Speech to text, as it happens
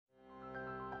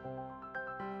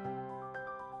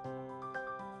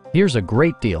Here's a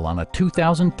great deal on a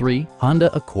 2003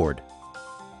 Honda Accord.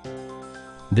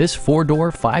 This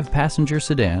four-door, five-passenger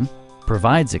sedan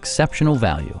provides exceptional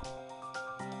value.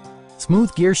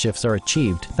 Smooth gear shifts are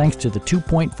achieved thanks to the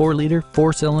 2.4-liter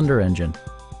four-cylinder engine,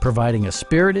 providing a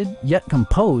spirited yet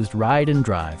composed ride and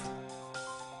drive.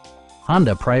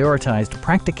 Honda prioritized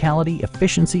practicality,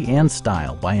 efficiency, and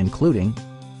style by including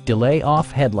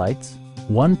delay-off headlights,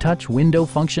 one-touch window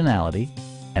functionality,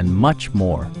 and much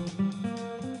more.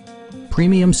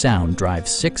 Premium sound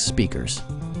drives 6 speakers,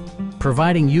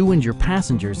 providing you and your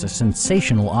passengers a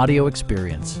sensational audio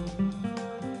experience.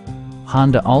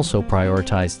 Honda also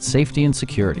prioritized safety and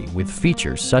security with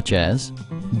features such as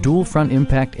dual front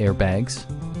impact airbags,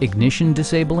 ignition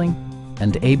disabling,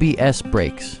 and ABS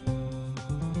brakes.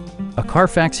 A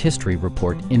Carfax history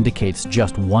report indicates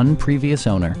just one previous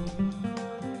owner.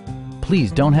 Please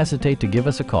don't hesitate to give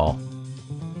us a call.